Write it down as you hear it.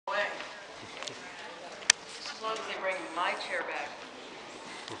my chair back.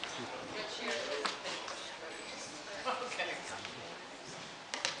 Okay.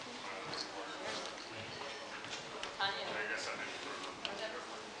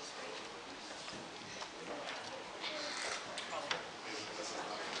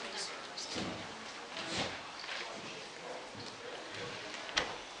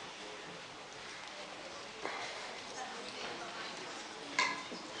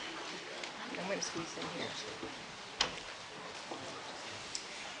 I'm going to squeeze in here.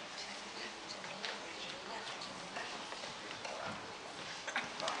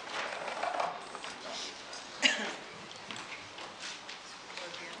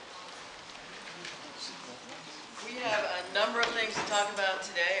 We have a number of things to talk about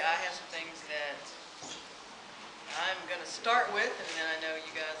today. I have some things that I'm going to start with, and then I know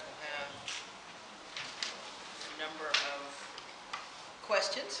you guys will have a number of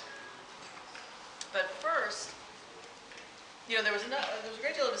questions. But first, you know, there was a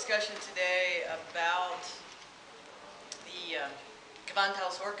great deal of discussion today about the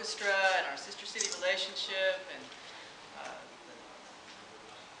Gewandhaus Orchestra and our sister city relationship and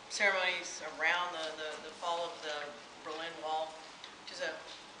ceremonies around the fall of the Berlin Wall, which is a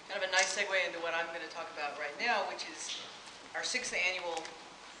kind of a nice segue into what I'm going to talk about right now, which is our 6th annual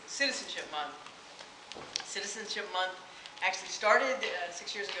Citizenship Month. Citizenship Month actually started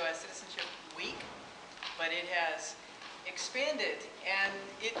 6 years ago as Citizenship Week, but it has expanded, and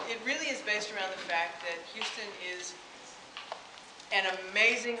it really is based around the fact that Houston is an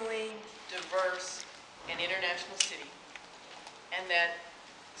amazingly diverse and international city, and that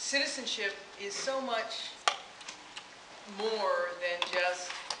citizenship is so much more than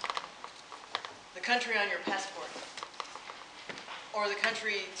just the country on your passport or the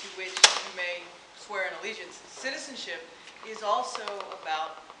country to which you may swear an allegiance. Citizenship is also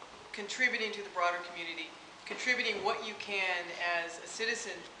about contributing to the broader community, contributing what you can as a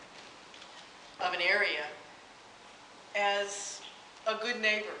citizen of an area, as a good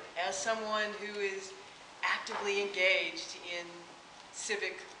neighbor, as someone who is actively engaged in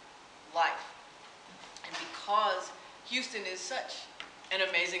civic life. And because Houston is such an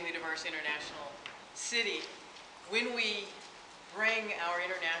amazingly diverse international city, when we bring our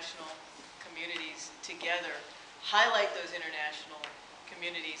international communities together, highlight those international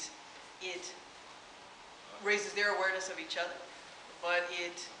communities, it raises their awareness of each other, but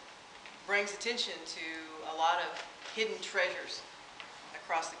it brings attention to a lot of hidden treasures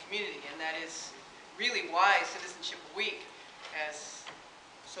across the community, and that is really why Citizenship Week has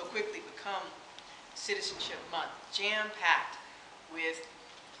so quickly become Citizenship Month, jam-packed with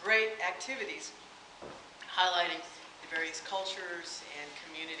great activities highlighting the various cultures and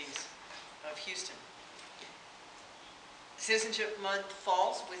communities of Houston. Citizenship Month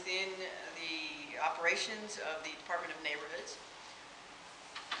falls within the operations of the Department of Neighborhoods,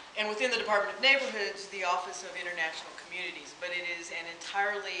 and within the Department of Neighborhoods, the Office of International Communities, but it is an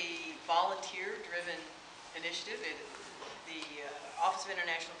entirely volunteer-driven initiative. The Office of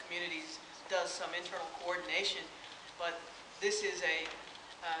International Communities does some internal coordination, but this is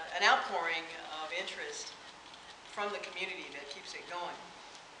an outpouring of interest from the community that keeps it going.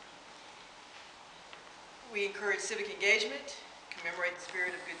 We encourage civic engagement, commemorate the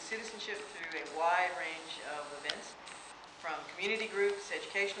spirit of good citizenship through a wide range of events, from community groups,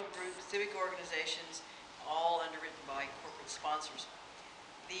 educational groups, civic organizations, all underwritten by corporate sponsors.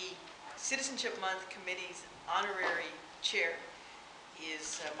 The Citizenship Month Committee's honorary chair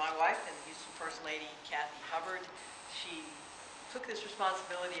is my wife and the Houston First Lady, Katy Hubbard. She took this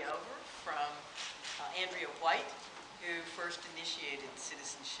responsibility over from Andrea White, who first initiated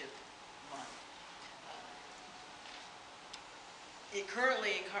Citizenship Month. It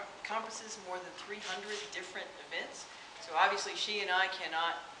currently encompasses more than 300 different events, so obviously she and I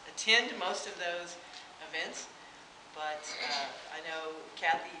cannot attend most of those events, but I know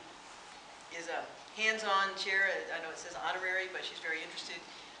Katy is a hands-on chair. I know it says honorary, but she's very interested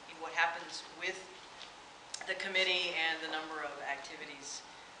in what happens with the committee and the number of activities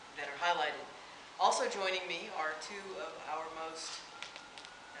that are highlighted. Also joining me are two of our most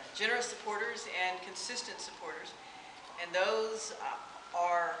generous supporters and consistent supporters, and those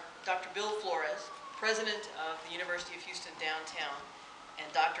are Dr. Bill Flores, President of the University of Houston Downtown, and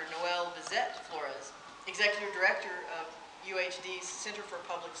Dr. Noel Bizet Flores, Executive Director of UHD's Center for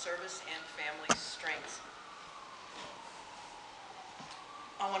Public Service and Family Strengths.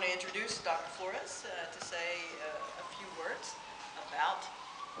 I want to introduce Dr. Flores to say a few words about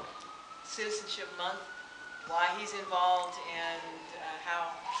Citizenship Month, why he's involved, and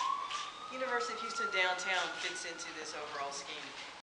how University of Houston Downtown fits into this overall scheme.